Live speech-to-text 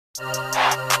Sticky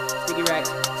racks,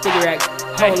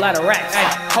 whole lot of racks,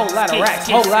 whole lot of racks,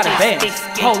 whole lot of bands,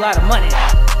 whole lot of money.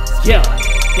 Yeah,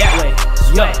 that way,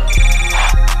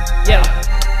 yeah.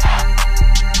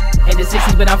 In the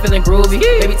 60s, but I'm feeling groovy.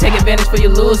 Baby, take advantage for you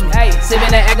lose me.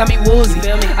 Sippin' that act got me woozy.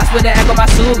 I split that act on my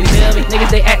Subi. Niggas,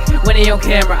 they act when they on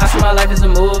camera. I swear my life is a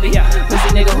movie. Pussy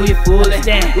nigga, who you foolin'?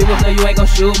 We both know you ain't gon'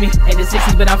 shoot me. In the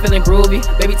 60s, but I'm feeling groovy.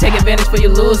 Baby, take advantage for you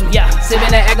lose me.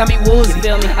 Sippin' that act got me woozy.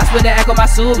 I split that act on my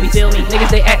Subi. Niggas,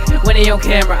 they act when they on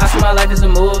camera. I swear my life is a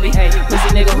movie. Pussy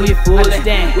nigga, who you foolin'?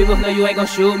 We both know you ain't gon'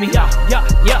 shoot me.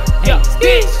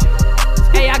 Bitch.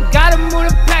 Hey, I gotta move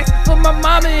the packs for my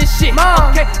mama and shit.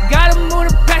 Okay, gotta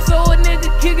move the packs so a nigga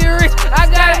can get rich. I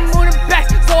gotta move the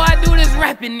packs so I do this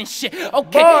rapping and shit.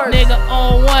 Okay, nigga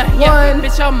on one,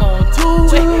 bitch I'm on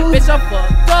two, bitch I'm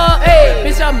fucked up,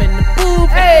 bitch I'm in the booth,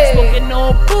 smoking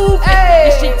on booth,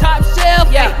 this shit top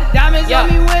shelf, diamonds on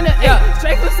me winner,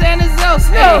 straight from San Jose.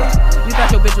 You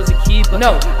thought your bitch was a keeper?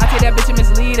 No, I take that bitch and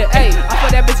mislead her. I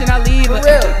fuck that bitch and I leave her.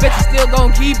 Bitch you still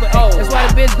gon' keep her. That's why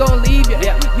the bitch gon' leave you.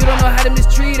 You don't know how to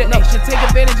mistreat her. She'll take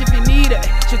advantage if you need her.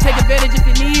 She'll take advantage if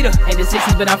you need her. In the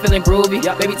 60s, but I'm feeling groovy.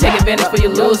 Baby, take advantage for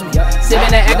you lose me.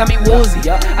 Sippin' that act got me woozy.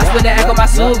 I split that act on my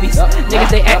Subies.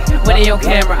 Niggas they act when they on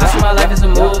camera. I swear my life is a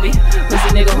movie. Pussy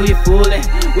nigga, who you foolin'?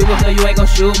 We both know you ain't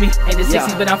gon' shoot me. In the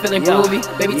 60s, but I'm feeling groovy.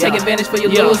 Baby, take advantage for you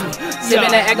lose me.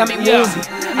 Sippin' that act got me woozy.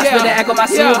 I split that act on my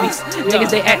Subies.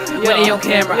 Niggas they act when they on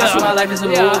camera. I swear my life is a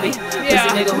movie. Pussy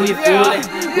nigga, who you foolin'?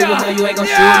 We both know you ain't gon'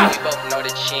 shoot me. We both know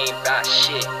that she ain't about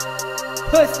shit.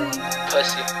 Pussy,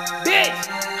 bitch,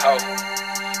 ho.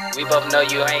 We both know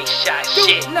you ain't shot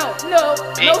shit. No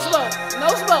smoke.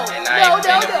 And I ain't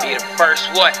finna be the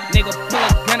first what? Nigga pull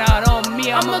a gun out on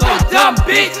me, I'ma go dumb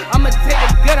bitch. I'ma take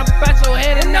the gun up out your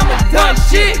head and I'ma dumb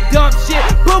shit.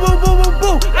 Boom, boom, boom, boom,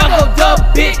 boom. I'ma go dumb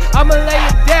bitch. I'ma lay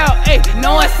it down,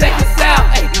 no one safe and sound.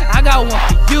 I got one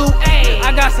for you,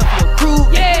 I got some for your crew.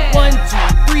 1, 2,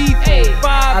 3, 4, 5.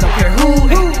 I don't care who.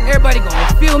 Everybody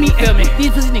gon' feel me.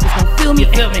 These pussy niggas gon' feel me.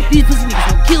 These pussy niggas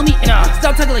gon' kill me.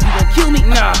 Stop talking like you gon' kill me.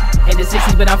 In the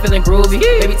 60s, but I'm feeling groovy.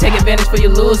 Baby, take advantage for you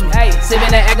lose me.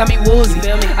 Sippin' that act got me woozy.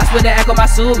 I split that act on my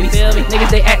Subies. Niggas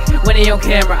they act when they on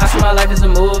camera. I swear my life is a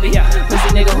movie. Pussy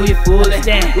nigga, who you foolin'?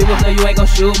 We both know you ain't gon'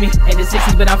 shoot me. In the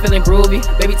 60s, but I'm feeling groovy.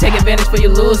 Baby, take advantage for you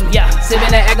lose me.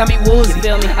 Sippin' that act got me woozy.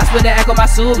 I split that act on my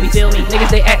Subies. Niggas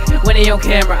they act when they on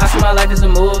camera. I swear my life is a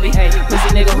movie. Pussy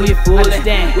nigga, who you foolin'?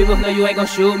 We both know you ain't gon'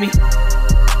 shoot me.